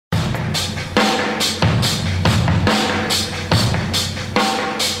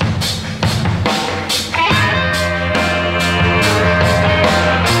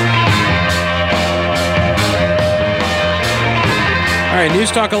right,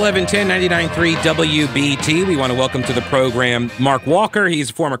 News Talk 1110, 99.3 WBT. We want to welcome to the program Mark Walker. He's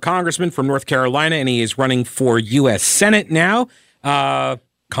a former congressman from North Carolina, and he is running for U.S. Senate now.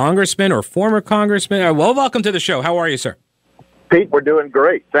 Congressman or former congressman. Well, welcome to the show. How are you, sir? Pete, we're doing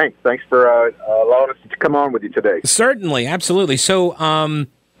great. Thanks. Thanks for allowing us to come on with you today. Certainly, absolutely. So,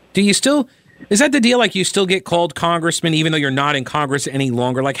 do you still... Is that the deal? Like, you still get called congressman even though you're not in Congress any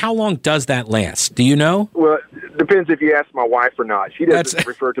longer? Like, how long does that last? Do you know? Well, it depends if you ask my wife or not. She doesn't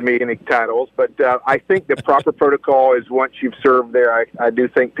refer to me any titles, but I think the proper protocol is once you've served there, I do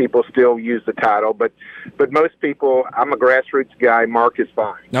think people still use the title, but most people, I'm a grassroots guy. Mark is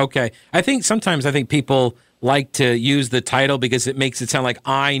fine. Okay. Sometimes I think people like to use the title because it makes it sound like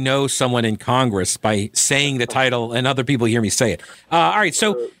I know someone in Congress by saying the title and other people hear me say it. All right,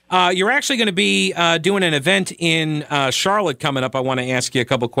 so you're actually going to be doing an event in Charlotte coming up. I want to ask you a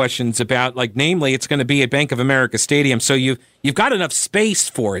couple questions about, like, namely, it's going to be at Bank of America Stadium, so you've got enough space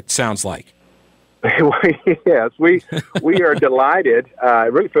for it, sounds like. Yes, we are delighted. I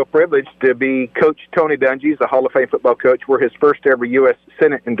really feel privileged to be Coach Tony Dungy, the Hall of Fame football coach. We're his first ever U.S.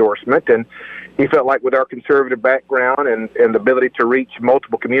 Senate endorsement, and he felt like with our conservative background and the ability to reach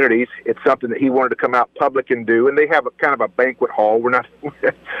multiple communities, it's something that he wanted to come out public and do. And they have a kind of a banquet hall. We're not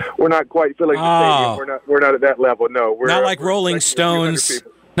quite filling the stadium. We're not at that level. No, we're not like Rolling Stones.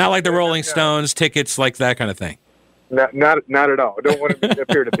 Not like the Rolling Stones tickets, like that kind of thing. Not at all. I don't want to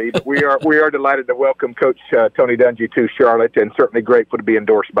appear to be, but we are delighted to welcome Coach Tony Dungy to Charlotte, and certainly grateful to be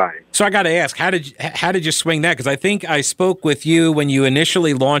endorsed by him. So I got to ask, how did you swing that? Because I think I spoke with you when you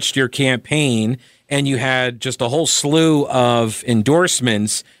initially launched your campaign, and you had just a whole slew of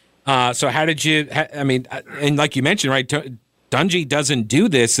endorsements. So how did you? And like you mentioned, right? Dungy doesn't do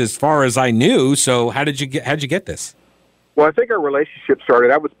this, as far as I knew. So how did you get this? Well, I think our relationship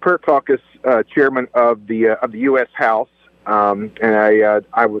started. I was prayer caucus chairman of the U.S. House, and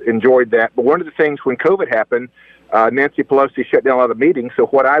I enjoyed that. But one of the things when COVID happened, Nancy Pelosi shut down a lot of meetings. So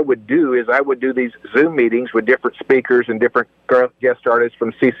what I would do is I would do these Zoom meetings with different speakers and different guest artists,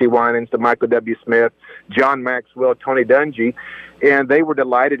 from CeCe Winans to Michael W. Smith, John Maxwell, Tony Dungy, and they were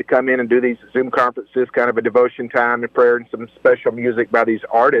delighted to come in and do these Zoom conferences, kind of a devotion time and prayer and some special music by these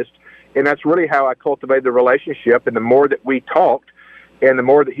artists. And that's really how I cultivated the relationship. And the more that we talked, and the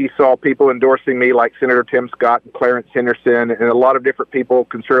more that he saw people endorsing me, like Senator Tim Scott and Clarence Henderson and a lot of different people,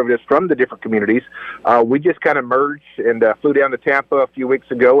 conservatives from the different communities, we just kind of merged and flew down to Tampa a few weeks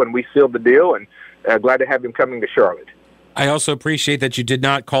ago, and we sealed the deal, and glad to have him coming to Charlotte. I also appreciate that you did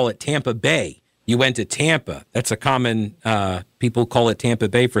not call it Tampa Bay. You went to Tampa. That's a common, people call it Tampa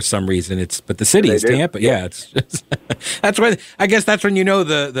Bay for some reason. But the city is Tampa. Yeah, that's when, I guess that's when you know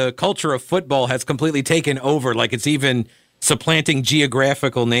the culture of football has completely taken over. Like, it's even supplanting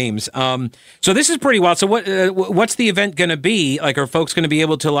geographical names. So this is pretty wild. So what's the event going to be? Like, are folks going to be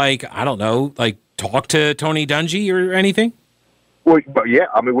able to, like, I don't know, like, talk to Tony Dungy or anything? Well, yeah.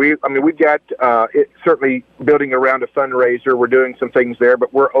 We've got it certainly building around a fundraiser. We're doing some things there,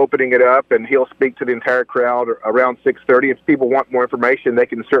 but we're opening it up, and he'll speak to the entire crowd around 6:30. If people want more information, they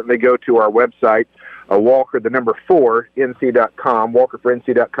can certainly go to our website, walker4nc.com,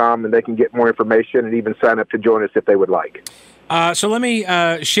 walker4nc.com, and they can get more information and even sign up to join us if they would like. So let me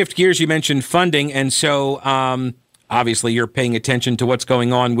shift gears. You mentioned funding, and so obviously you're paying attention to what's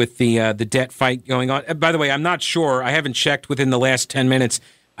going on with the debt fight going on. By the way, I'm not sure. I haven't checked within the last 10 minutes.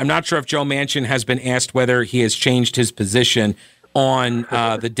 I'm not sure if Joe Manchin has been asked whether he has changed his position on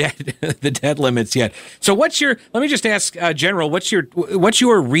the debt limits yet. So let me just ask, General, what's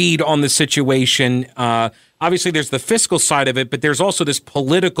your read on the situation? Obviously, there's the fiscal side of it, but there's also this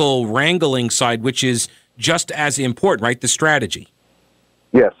political wrangling side, which is just as important, right? The strategy.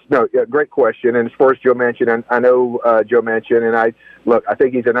 Yes. No, yeah, great question. And as far as Joe Manchin, I know Joe Manchin, and I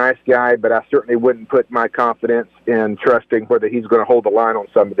think he's a nice guy, but I certainly wouldn't put my confidence in trusting whether he's going to hold the line on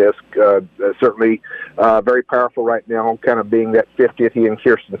some of this. Certainly very powerful right now, kind of being that 50th, he and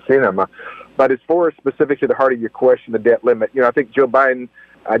Kirsten Sinema. But as far as specific to the heart of your question, the debt limit, I think Joe Biden,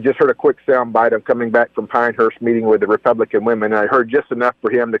 I just heard a quick sound bite of coming back from Pinehurst meeting with the Republican women. I heard just enough for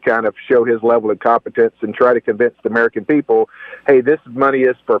him to kind of show his level of competence and try to convince the American people, hey, this money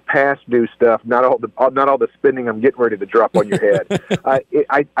is for past due stuff, not all the spending I'm getting ready to drop on your head. I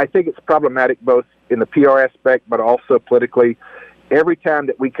think it's problematic both in the PR aspect, but also politically. Every time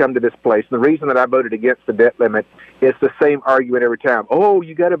that we come to this place, and the reason that I voted against the debt limit is the same argument every time. Oh,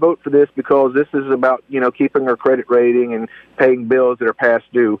 you got to vote for this because this is about, keeping our credit rating and paying bills that are past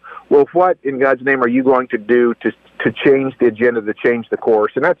due. Well, what in God's name are you going to do to change the agenda, to change the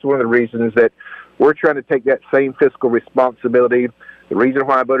course? And that's one of the reasons that we're trying to take that same fiscal responsibility The reason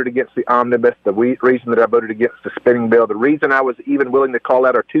why I voted against the omnibus, the reason that I voted against the spending bill, the reason I was even willing to call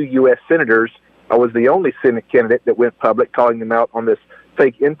out our 2 U.S. senators. I was the only Senate candidate that went public calling them out on this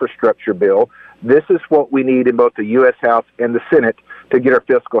fake infrastructure bill. This is what we need in both the U.S. House and the Senate to get our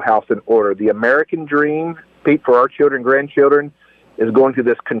fiscal house in order. The American dream, Pete, for our children and grandchildren, is going through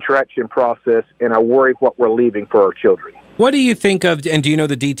this contraction process, and I worry what we're leaving for our children. What do you think of, and do you know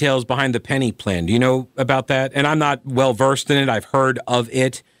the details behind the penny plan? Do you know about that? And I'm not well versed in it. I've heard of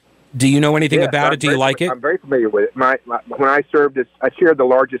it. Do you know anything about it? Do you like it? I'm very familiar with it. When I served I chaired the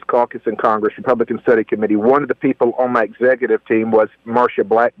largest caucus in Congress, Republican Study Committee. One of the people on my executive team was Marsha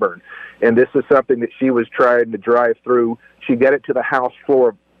Blackburn, and this is something that she was trying to drive through. She got it to the House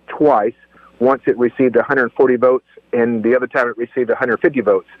floor twice. Once it received 140 votes, and the other time it received 150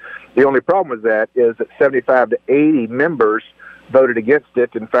 votes. The only problem with that is that 75 to 80 members voted against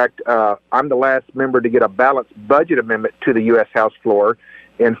it. In fact, I'm the last member to get a balanced budget amendment to the U.S. House floor,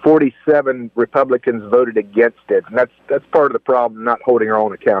 and 47 Republicans voted against it. And that's part of the problem, not holding our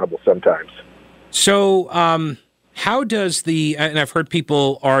own accountable sometimes. So how does and I've heard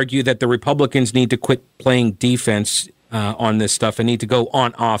people argue that the Republicans need to quit playing defense on this stuff and need to go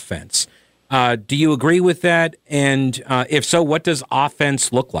on offense. Do you agree with that? And if so, what does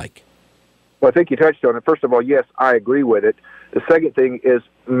offense look like? Well, I think you touched on it. First of all, yes, I agree with it. The second thing is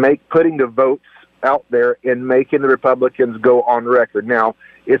putting the votes out there and making the Republicans go on record. Now,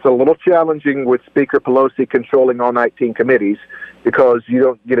 it's a little challenging with Speaker Pelosi controlling all 19 committees because you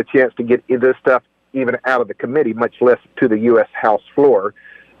don't get a chance to get this stuff even out of the committee, much less to the U.S. House floor.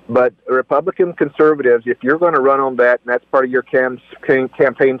 But Republican conservatives, if you're going to run on that, and that's part of your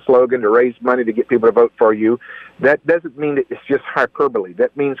campaign slogan to raise money to get people to vote for you, that doesn't mean that it's just hyperbole.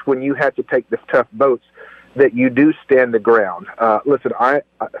 That means when you have to take the tough votes, that you do stand the ground. Listen, I'm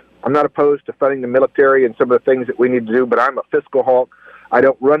not opposed to funding the military and some of the things that we need to do, but I'm a fiscal hawk. I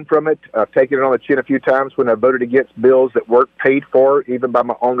don't run from it. I've taken it on the chin a few times when I voted against bills that weren't paid for, even by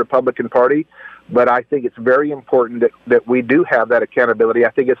my own Republican Party. But I think it's very important that we do have that accountability.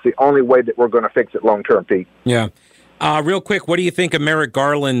 I think it's the only way that we're going to fix it long term, Pete. Yeah. Real quick, what do you think of Merrick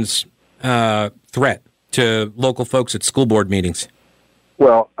Garland's threat to local folks at school board meetings?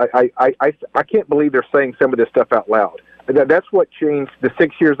 Well, I can't believe they're saying some of this stuff out loud. That's what changed the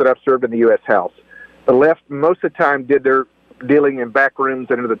 6 years that I've served in the U.S. House. The left, most of the time, did their dealing in back rooms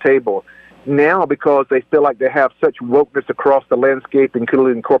and under the table. Now, because they feel like they have such wokeness across the landscape,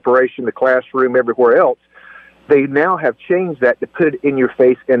 including corporation, the classroom, everywhere else, they now have changed that to put it in your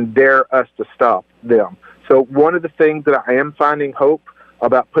face and dare us to stop them. So one of the things that I am finding hope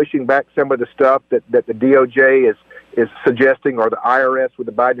about pushing back some of the stuff that the DOJ is suggesting, or the IRS with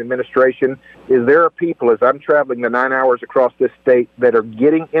the Biden administration, is there are people, as I'm traveling the 9 hours across this state, that are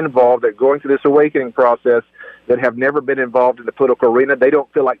getting involved, that are going through this awakening process, that have never been involved in the political arena. They don't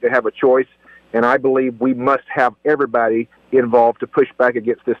feel like they have a choice, and I believe we must have everybody involved to push back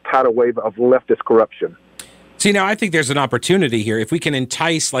against this tidal wave of leftist corruption. See, now I think there's an opportunity here. If we can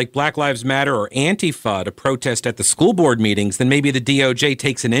entice like Black Lives Matter or Antifa to protest at the school board meetings, then maybe the DOJ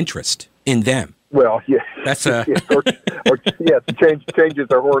takes an interest in them. Well, yeah, that's a changes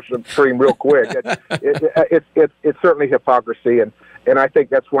their horse stream real quick. It's certainly hypocrisy, and I think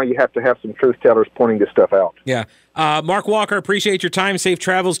that's why you have to have some truth tellers pointing this stuff out. Yeah, Mark Walker, appreciate your time. Safe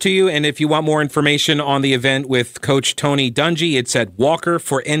travels to you. And if you want more information on the event with Coach Tony Dungy, it's at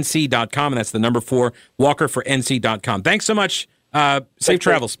walkerfornc.com, and that's the number 4, walkerfornc.com. Thanks so much. Safe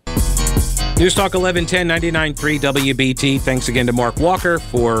travels. News Talk 1110 99.3 WBT. Thanks again to Mark Walker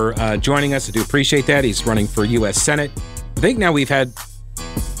for joining us. I do appreciate that. He's running for U.S. Senate. I think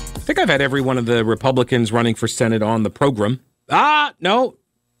I've had every one of the Republicans running for Senate on the program. No.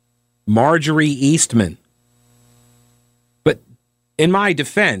 Marjorie Eastman. But in my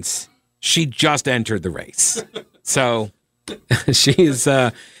defense, she just entered the race. So she's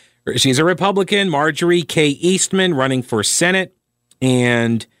a Republican, Marjorie K. Eastman, running for Senate.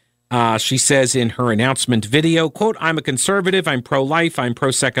 And she says in her announcement video, quote, "I'm a conservative, I'm pro-life, I'm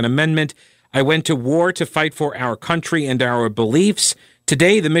pro-Second Amendment. I went to war to fight for our country and our beliefs.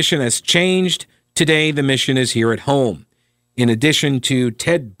 Today, the mission has changed. Today, the mission is here at home." In addition to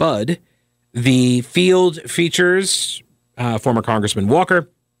Ted Budd, the field features former Congressman Walker,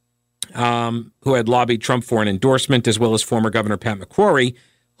 who had lobbied Trump for an endorsement, as well as former Governor Pat McCrory,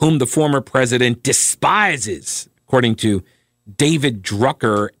 whom the former president despises, according to David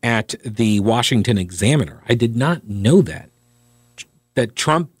Drucker at the Washington Examiner. I did not know that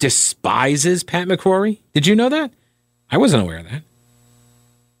Trump despises Pat McCrory. Did you know that? I wasn't aware of that.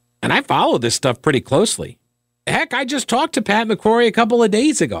 And I follow this stuff pretty closely. Heck, I just talked to Pat McCrory a couple of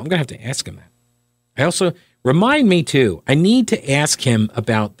days ago. I'm going to have to ask him that. I also Remind me, too, I need to ask him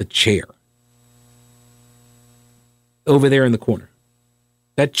about the chair over there in the corner.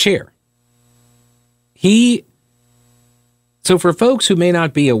 That chair. So for folks who may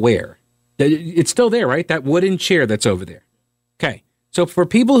not be aware, it's still there, right? That wooden chair that's over there. Okay. So for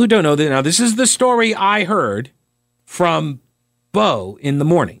people who don't know, now this is the story I heard from Bo in the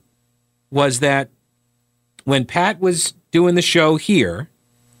morning, was that when Pat was doing the show here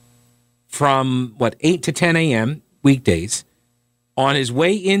from, 8 to 10 a.m. weekdays, on his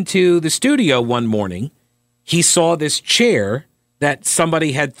way into the studio one morning, he saw this chair that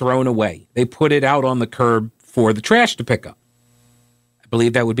somebody had thrown away. They put it out on the curb for the trash to pick up. I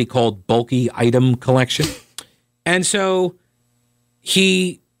believe that would be called bulky item collection. And so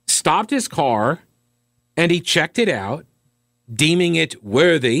he stopped his car and he checked it out, deeming it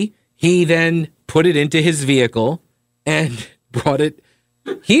worthy. He then put it into his vehicle and brought it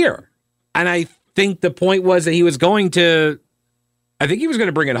here. And I think the point was that he was going to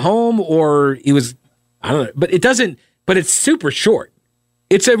bring it home, or I don't know, but it's super short.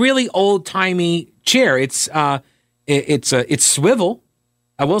 It's a really old-timey chair. It's swivel.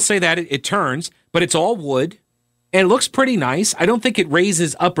 I will say that it turns, but it's all wood and it looks pretty nice. I don't think it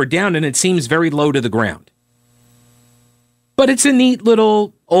raises up or down, and it seems very low to the ground. But it's a neat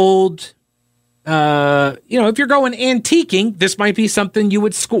little old, if you're going antiquing, this might be something you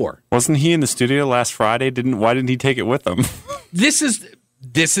would score. Wasn't he in the studio last Friday? Why didn't he take it with him? This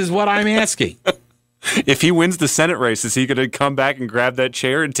is what I'm asking. If he wins the Senate race, is he going to come back and grab that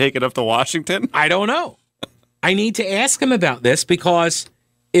chair and take it up to Washington? I don't know. I need to ask him about this, because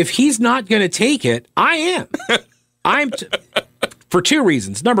if he's not going to take it, I am. For two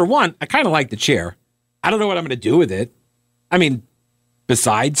reasons. Number one, I kind of like the chair. I don't know what I'm going to do with it. I mean,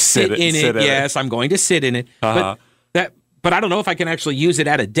 besides sit in it, yes, I'm going to sit in it. Uh-huh. But I don't know if I can actually use it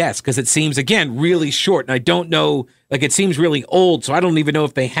at a desk, because it seems, again, really short. And I don't know, it seems really old. So I don't even know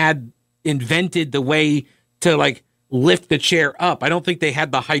if they had invented the way to lift the chair up. I don't think they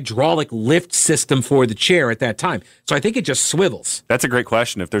had the hydraulic lift system for the chair at that time. So I think it just swivels. That's a great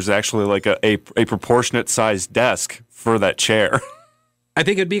question. If there's actually a proportionate sized desk for that chair. I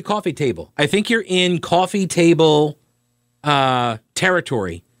think it'd be a coffee table. I think you're in coffee table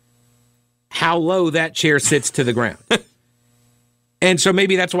territory, how low that chair sits to the ground. And so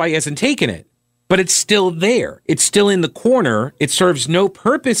maybe that's why he hasn't taken it. But it's still there. It's still in the corner. It serves no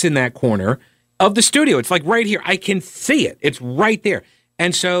purpose in that corner of the studio. It's right here. I can see it. It's right there.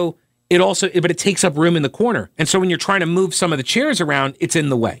 And so but it takes up room in the corner. And so when you're trying to move some of the chairs around, it's in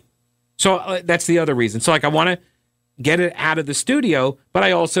the way. So that's the other reason. So I want to get it out of the studio, but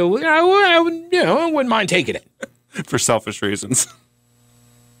I also, I wouldn't mind taking it. For selfish reasons.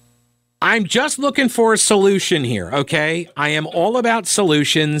 I'm just looking for a solution here, okay? I am all about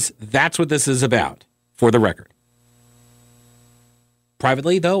solutions. That's what this is about, for the record.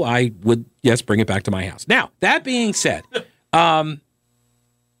 Privately, though, I would, yes, bring it back to my house. Now, that being said, I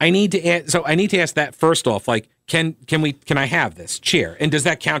need to ask that first off, can I have this chair? And does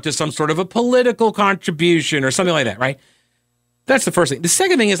that count as some sort of a political contribution or something like that, right? That's the first thing. The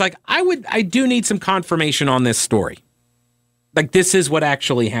second thing is I do need some confirmation on this story. This is what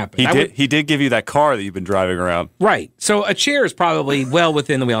actually happened. He did give you that car that you've been driving around. Right. So a chair is probably well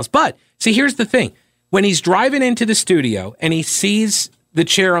within the wheels. But see, here's the thing. When he's driving into the studio and he sees the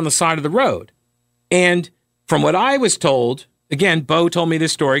chair on the side of the road, and from what I was told, again, Bo told me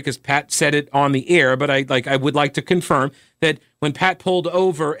this story because Pat said it on the air, but I would like to confirm that when Pat pulled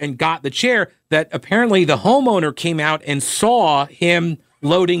over and got the chair, that apparently the homeowner came out and saw him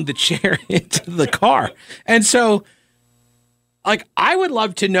loading the chair into the car. And so, I would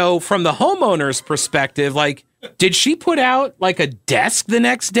love to know from the homeowner's perspective, did she put out a desk the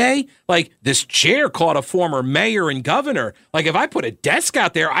next day? This chair caught a former mayor and governor. If I put a desk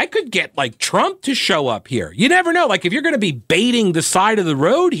out there, I could get Trump to show up here. You never know. If you're going to be baiting the side of the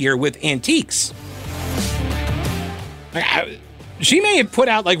road here with antiques. She may have put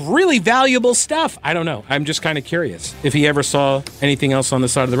out really valuable stuff. I don't know. I'm just kind of curious if he ever saw anything else on the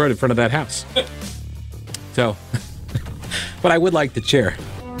side of the road in front of that house. So, but I would like the chair.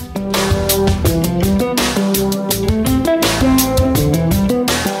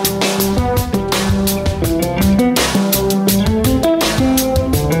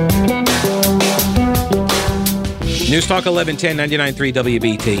 News Talk 1110 99.3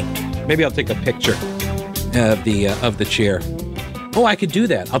 WBT. Maybe I'll take a picture of the chair. Oh, I could do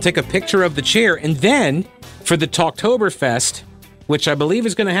that. I'll take a picture of the chair, and then for the Talktoberfest, which I believe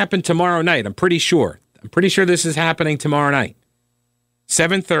is going to happen tomorrow night. I'm pretty sure this is happening tomorrow night.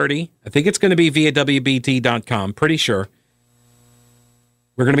 7:30. I think it's going to be via WBT.com. Pretty sure.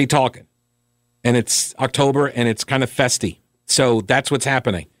 We're going to be talking. and it's October, and it's kind of festy. So that's what's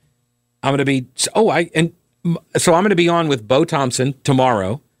happening. I'm going to be I'm going to be on with Bo Thompson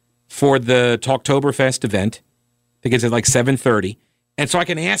tomorrow for the Talktoberfest event. I think it's at like 7:30, and so I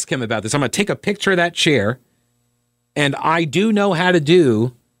can ask him about this. I'm going to take a picture of that chair, and I do know how to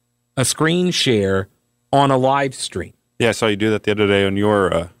do a screen share on a live stream. Yeah, I saw you do that the other day on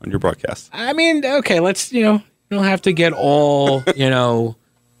your broadcast. I mean, okay, let's, you don't have to get all,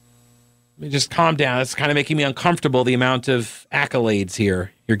 just calm down. It's kind of making me uncomfortable, the amount of accolades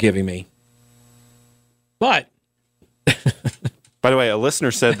here you're giving me. But. By the way, a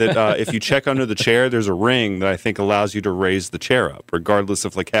listener said that if you check under the chair, there's a ring that I think allows you to raise the chair up, regardless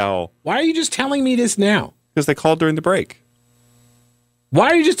of how. Why are you just telling me this now? Because they called during the break. Why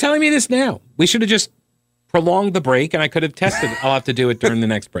are you just telling me this now? We should have just prolonged the break, and I could have tested it. I'll have to do it during the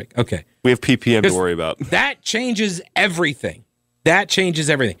next break. Okay. We have PPM to worry about. That changes everything.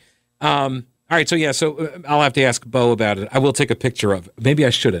 All right, so I'll have to ask Bo about it. I will take a picture of it. Maybe I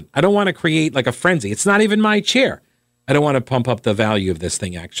shouldn't. I don't want to create like a frenzy. It's not even my chair. I don't want to pump up the value of this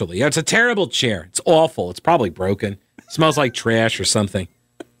thing, actually. It's a terrible chair. It's awful. It's probably broken. It smells like trash or something.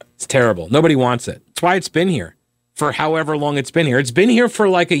 It's terrible. Nobody wants it. That's why it's been here for however long it's been here. It's been here for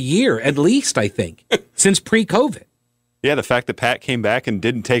like a year, at least, I think, since pre-COVID. Yeah, the fact that Pat came back and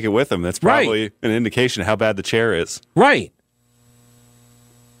didn't take it with him, that's probably an indication of how bad the chair is. Right.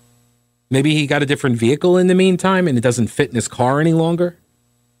 Maybe he got a different vehicle in the meantime and it doesn't fit in his car any longer.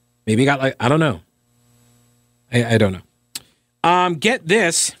 Maybe he got I don't know. I don't know. Get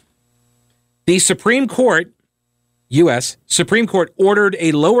this. The Supreme Court, U.S. Supreme Court, ordered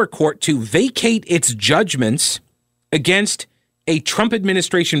a lower court to vacate its judgments against a Trump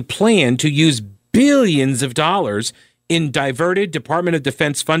administration plan to use billions of dollars in diverted Department of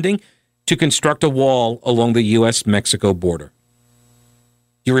Defense funding to construct a wall along the U.S.-Mexico border.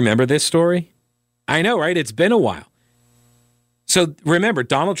 You remember this story? I know, right? It's been a while. So remember,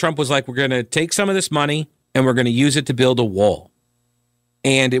 Donald Trump was like, we're going to take some of this money and we're going to use it to build a wall.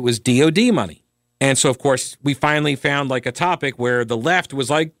 And it was DOD money. And so, of course, we finally found like a topic where the left was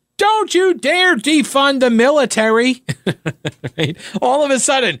like, don't you dare defund the military. Right? All of a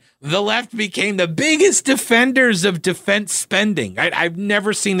sudden, the left became the biggest defenders of defense spending. I've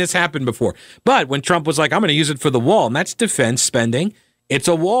never seen this happen before. But when Trump was like, I'm going to use it for the wall, and that's defense spending, it's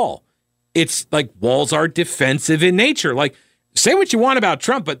a wall. It's like walls are defensive in nature. Like, say what you want about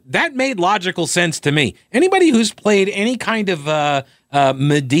Trump, but that made logical sense to me. Anybody who's played any kind of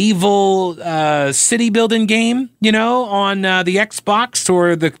medieval city building game, on the Xbox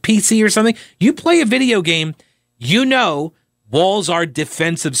or the PC or something, you play a video game, walls are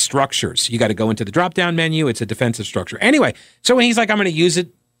defensive structures. You got to go into the drop-down menu. It's a defensive structure. Anyway, so when he's like, I'm going to use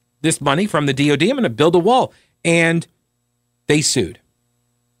this money from the DOD, I'm going to build a wall. And they sued.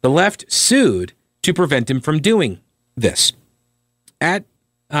 The left sued to prevent him from doing this. At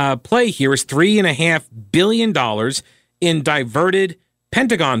play here is $3.5 billion in diverted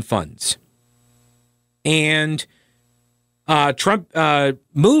Pentagon funds. And Trump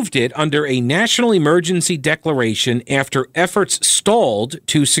moved it under a national emergency declaration after efforts stalled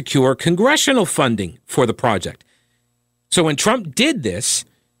to secure congressional funding for the project. So when Trump did this,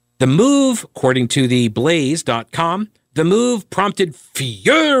 the move, according to the Blaze.com, the move prompted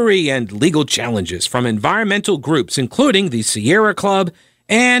fury and legal challenges from environmental groups, including the Sierra Club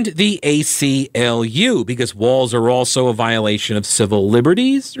and the ACLU, because walls are also a violation of civil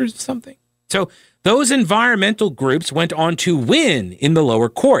liberties or something. So those environmental groups went on to win in the lower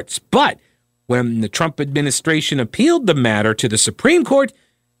courts. But when the Trump administration appealed the matter to the Supreme Court,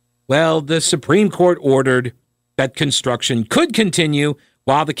 well, the Supreme Court ordered that construction could continue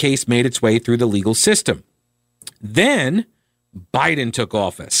while the case made its way through the legal system. Then Biden took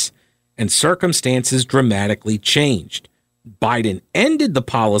office, and circumstances dramatically changed. Biden ended the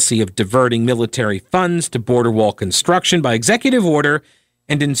policy of diverting military funds to border wall construction by executive order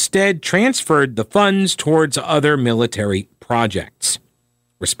and instead transferred the funds towards other military projects.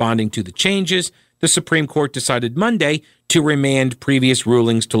 Responding to the changes, the Supreme Court decided Monday to remand previous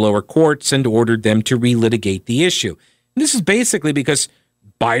rulings to lower courts and ordered them to relitigate the issue. And this is basically because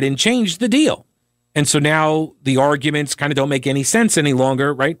Biden changed the deal. And so now the arguments kind of don't make any sense any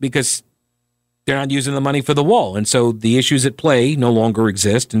longer, right? Because they're not using the money for the wall. And so the issues at play no longer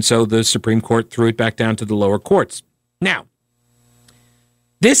exist. And so the Supreme Court threw it back down to the lower courts. Now,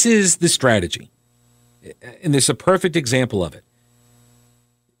 this is the strategy. And there's a perfect example of it.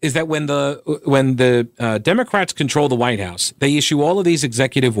 Is that when the Democrats control the White House, they issue all of these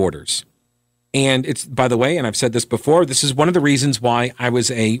executive orders. And it's, by the way, and I've said this before, this is one of the reasons why I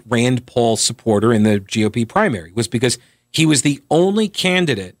was a Rand Paul supporter in the GOP primary, was because he was the only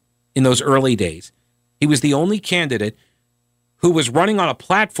candidate in those early days. He was the only candidate who was running on a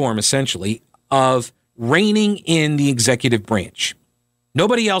platform, essentially, of reining in the executive branch.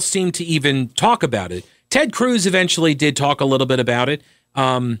 Nobody else seemed to even talk about it. Ted Cruz eventually did talk a little bit about it.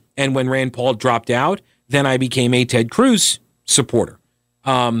 And when Rand Paul dropped out, then I became a Ted Cruz supporter.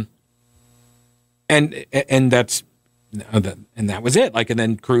 And that was it. And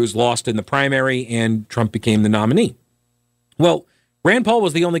then Cruz lost in the primary and Trump became the nominee. Well, Rand Paul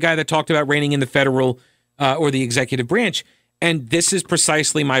was the only guy that talked about reining in the federal or the executive branch. And this is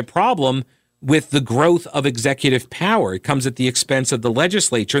precisely my problem with the growth of executive power. It comes at the expense of the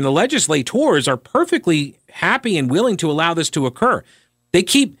legislature, and the legislators are perfectly happy and willing to allow this to occur. They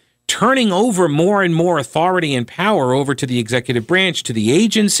keep turning over more and more authority and power over to the executive branch, to the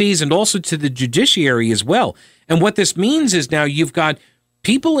agencies, and also to the judiciary as well. And what this means is now you've got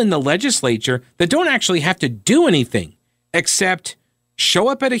people in the legislature that don't actually have to do anything except show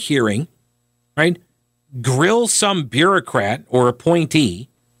up at a hearing, right? Grill some bureaucrat or appointee,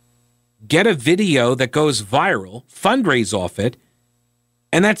 get a video that goes viral, fundraise off it,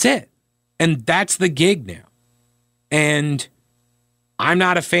 and that's it. And that's the gig now. And I'm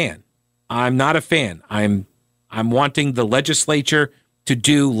not a fan. I'm wanting the legislature to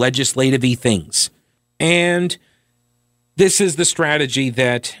do legislative-y things. And this is the strategy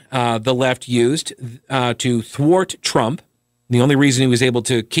that the left used to thwart Trump. The only reason he was able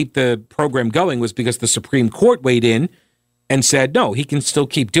to keep the program going was because the Supreme Court weighed in and said, no, he can still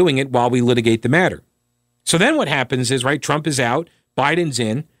keep doing it while we litigate the matter. So then what happens is, right, Trump is out, Biden's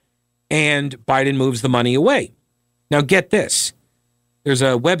in, and Biden moves the money away. Now get this. There's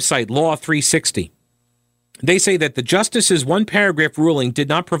a website, Law 360. They say that the justice's one-paragraph ruling did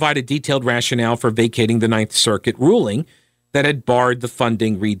not provide a detailed rationale for vacating the Ninth Circuit ruling that had barred the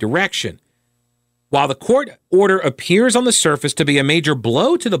funding redirection. While the court order appears on the surface to be a major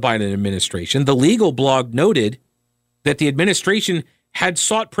blow to the Biden administration, the legal blog noted that the administration had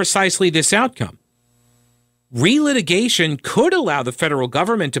sought precisely this outcome. Relitigation could allow the federal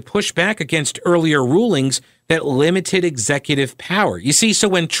government to push back against earlier rulings that limited executive power. You see, so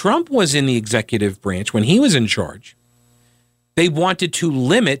when Trump was in the executive branch, when he was in charge, they wanted to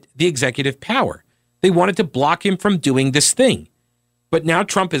limit the executive power. They wanted to block him from doing this thing. But now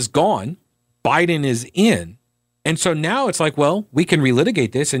Trump is gone. Biden is in. And so now it's like, well, we can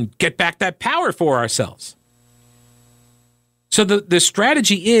relitigate this and get back that power for ourselves. So the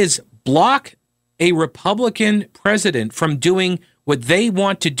strategy is block a Republican president from doing what they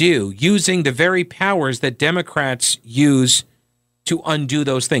want to do, using the very powers that Democrats use to undo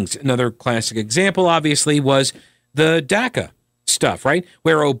those things. Another classic example, obviously, was the DACA stuff, right?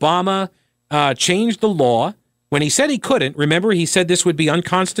 Where Obama changed the law when he said he couldn't. Remember, he said this would be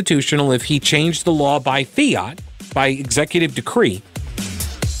unconstitutional if he changed the law by fiat, by executive decree.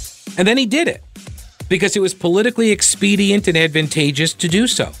 And then he did it because it was politically expedient and advantageous to do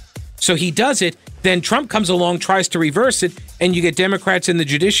so. So he does it. Then Trump comes along, tries to reverse it, and you get Democrats in the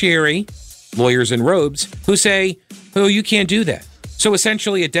judiciary, lawyers in robes, who say, oh, you can't do that. So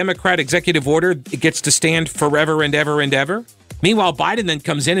essentially a Democrat executive order, it gets to stand forever and ever and ever. Meanwhile, Biden then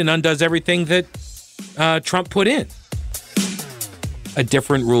comes in and undoes everything that Trump put in. A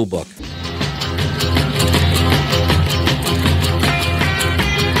different rule book.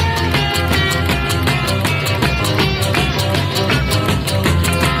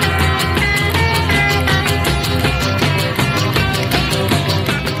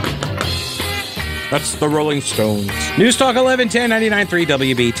 That's the Rolling Stones. News Talk 1110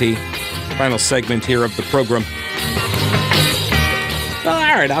 99.3 WBT. Final segment here of the program. Well,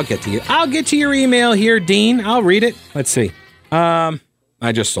 all right, I'll get to you. I'll get to your email here, Dean. I'll read it. Let's see. I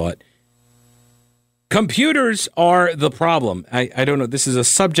just saw it. Computers are the problem. I don't know. This is a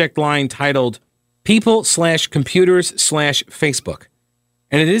subject line titled people/computers/Facebook.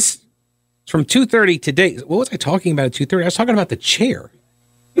 And it's from 2:30 today. What was I talking about at 2:30? I was talking about the chair.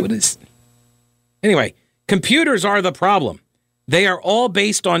 What is... Anyway, computers are the problem. They are all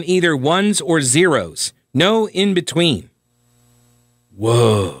based on either ones or zeros. No in between.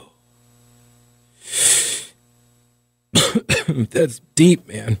 Whoa. That's deep,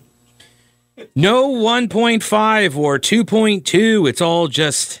 man. No 1.5 or 2.2. It's all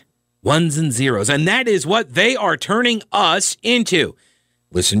just ones and zeros. And that is what they are turning us into.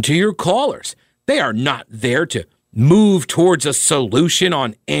 Listen to your callers. They are not there to move towards a solution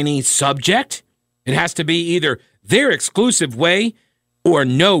on any subject. It has to be either their exclusive way or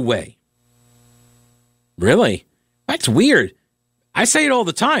no way. Really? That's weird. I say it all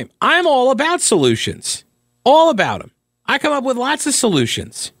the time. I'm all about solutions. All about them. I come up with lots of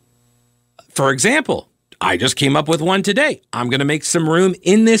solutions. For example, I just came up with one today. I'm going to make some room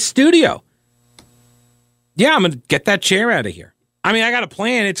in this studio. Yeah, I'm going to get that chair out of here. I mean, I got a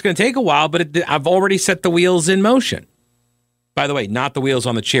plan. It's going to take a while, but I've already set the wheels in motion. By the way, not the wheels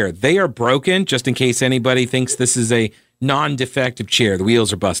on the chair. They are broken, just in case anybody thinks this is a non-defective chair. The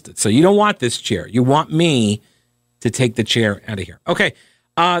wheels are busted. So you don't want this chair. You want me to take the chair out of here. Okay.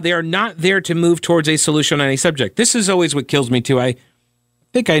 They are not there to move towards a solution on any subject. This is always what kills me, too. I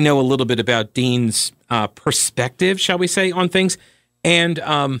think I know a little bit about Dean's perspective, shall we say, on things. And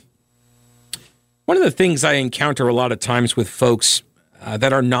one of the things I encounter a lot of times with folks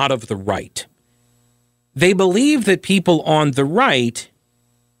that are not of the right, they believe that people on the right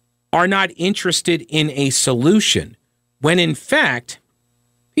are not interested in a solution, when in fact,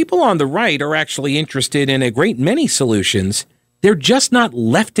 people on the right are actually interested in a great many solutions. They're just not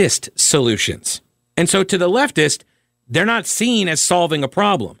leftist solutions. And so to the leftist, they're not seen as solving a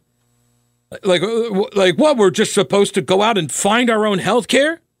problem. Like what? We're just supposed to go out and find our own health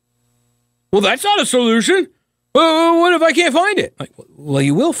care? Well, that's not a solution. What if I can't find it? Like, well,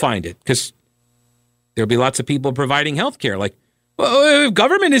 you will find it, because there'll be lots of people providing health care. Like, well, if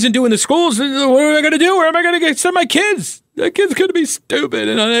government isn't doing the schools, what am I going to do? Where am I going to send my kids? The kids going to be stupid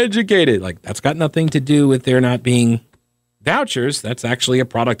and uneducated. Like, that's got nothing to do with there not being vouchers. That's actually a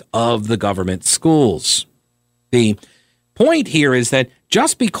product of the government schools. The point here is that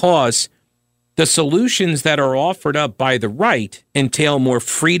just because the solutions that are offered up by the right entail more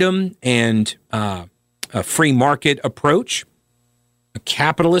freedom and a free market approach, a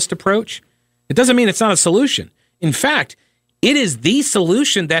capitalist approach, it doesn't mean it's not a solution. In fact, it is the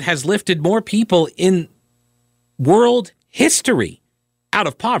solution that has lifted more people in world history out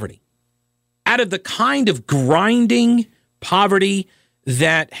of poverty, out of the kind of grinding poverty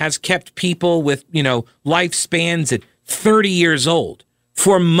that has kept people with, lifespans at 30 years old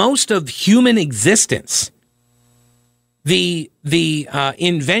for most of human existence. The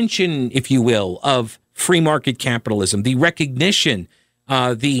invention, if you will, of free market capitalism, the recognition,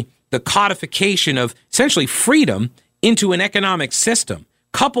 the codification of essentially freedom into an economic system,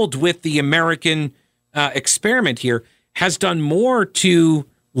 coupled with the American experiment here, has done more to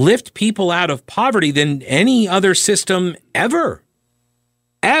lift people out of poverty than any other system ever.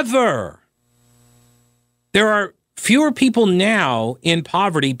 Ever. There are fewer people now in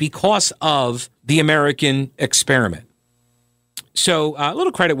poverty because of the American experiment. So a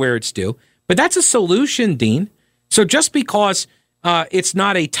little credit where it's due. But that's a solution, Dean. So just because it's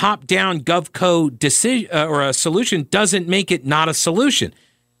not a top-down GovCo decision or a solution doesn't make it not a solution.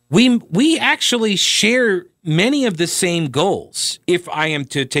 We actually share many of the same goals. If I am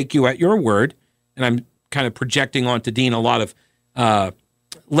to take you at your word, and I'm kind of projecting onto Dean a lot of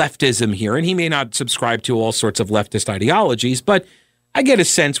leftism here, and he may not subscribe to all sorts of leftist ideologies, but I get a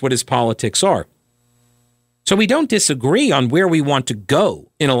sense what his politics are. So we don't disagree on where we want to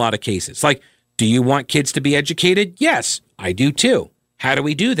go in a lot of cases. Like, do you want kids to be educated? Yes, I do too. How do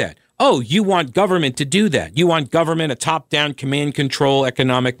we do that? Oh, you want government to do that. You want government, a top-down command control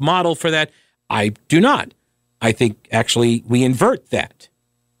economic model for that. I do not. I think actually we invert that.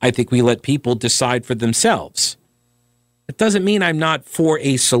 I think we let people decide for themselves. It doesn't mean I'm not for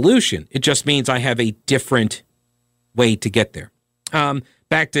a solution. It just means I have a different way to get there.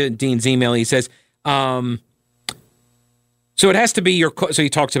 Back to Dean's email, he says, so it has to be so he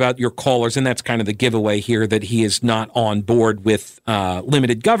talks about your callers, and that's kind of the giveaway here, that he is not on board with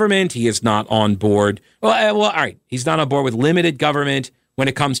limited government. He is not on board. Well, all right. He's not on board with limited government when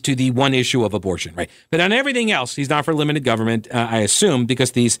it comes to the one issue of abortion, right? But on everything else, he's not for limited government, I assume,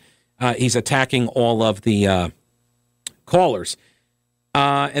 because he's attacking all of the callers.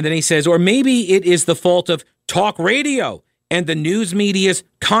 And then he says, or maybe it is the fault of talk radio and the news media's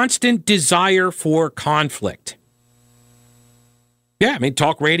constant desire for conflict. Yeah, I mean,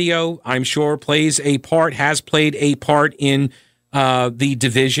 talk radio, I'm sure, has played a part in the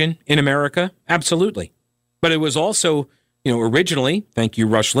division in America. Absolutely. But it was also, originally, thank you,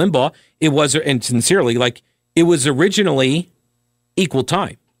 Rush Limbaugh, it was, and sincerely, it was originally equal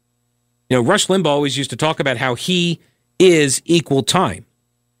time. Rush Limbaugh always used to talk about how he is equal time.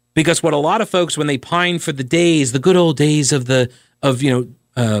 Because what a lot of folks, when they pine for the days, the good old days of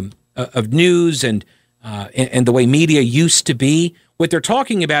news and the way media used to be, what they're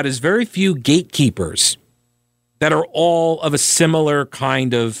talking about is very few gatekeepers that are all of a similar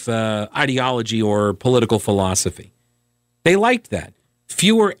kind of ideology or political philosophy. They liked that.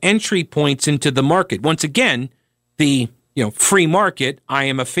 Fewer entry points into the market. Once again, the free market I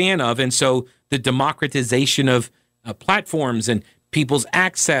am a fan of, and so the democratization of platforms and people's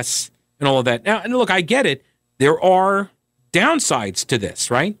access and all of that. Now, and look, I get it. There are downsides to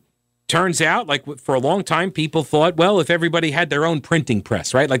this, right? turns out, like for a long time, people thought, well, if everybody had their own printing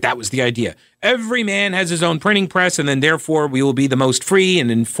press, right? Like that was the idea. Every man has his own printing press, and then therefore we will be the most free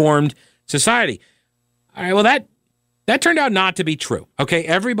and informed society. All right, well, that turned out not to be true. Okay,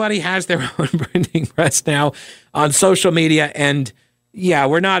 everybody has their own printing press now on social media, and yeah,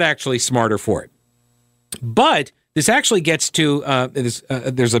 we're not actually smarter for it. But this actually gets to,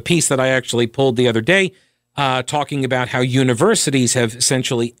 there's a piece that I actually pulled the other day talking about how universities have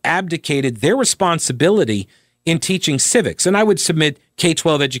essentially abdicated their responsibility in teaching civics. And I would submit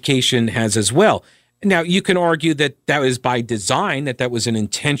K-12 education has as well. Now, you can argue that that was by design, that was an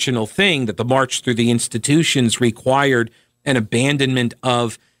intentional thing, that the march through the institutions required an abandonment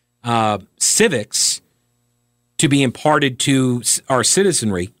of civics to be imparted to our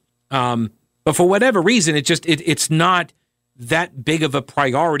citizenry. But for whatever reason, it's not that big of a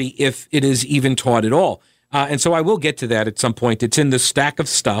priority if it is even taught at all. And so I will get to that at some point. It's in the stack of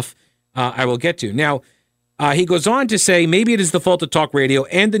stuff I will get to. Now, he goes on to say, maybe it is the fault of talk radio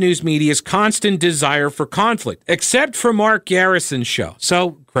and the news media's constant desire for conflict, except for Mark Garrison's show.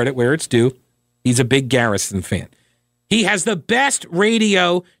 So credit where it's due. He's a big Garrison fan. He has the best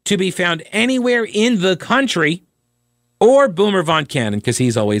radio to be found anywhere in the country, or Boomer Von Cannon, because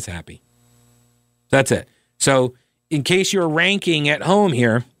he's always happy. That's it. So in case you're ranking at home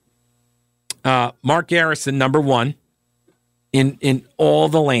here, Mark Garrison, number one in all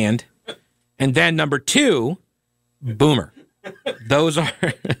the land. And then number two, Boomer. Those are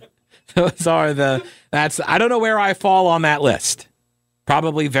I don't know where I fall on that list.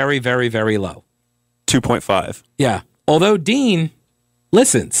 Probably very, very, very low. 2.5. Yeah. Although Dean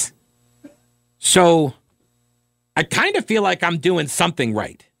listens. So I kind of feel like I'm doing something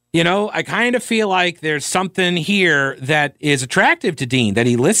right. You know, I kind of feel like there's something here that is attractive to Dean, that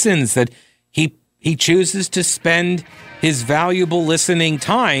he listens, that he chooses to spend his valuable listening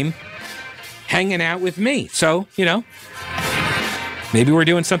time hanging out with me. So, you know, maybe we're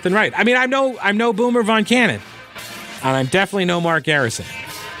doing something right. I mean, I'm no Boomer Von Cannon, and I'm definitely no Mark Garrison,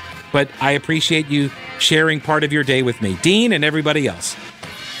 but I appreciate you sharing part of your day with me, Dean, and everybody else.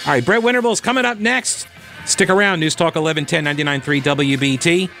 All right, Brett Winterble's coming up next. Stick around. News Talk 1110 99.3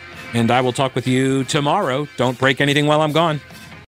 WBT, and I will talk with you tomorrow. Don't break anything while I'm gone.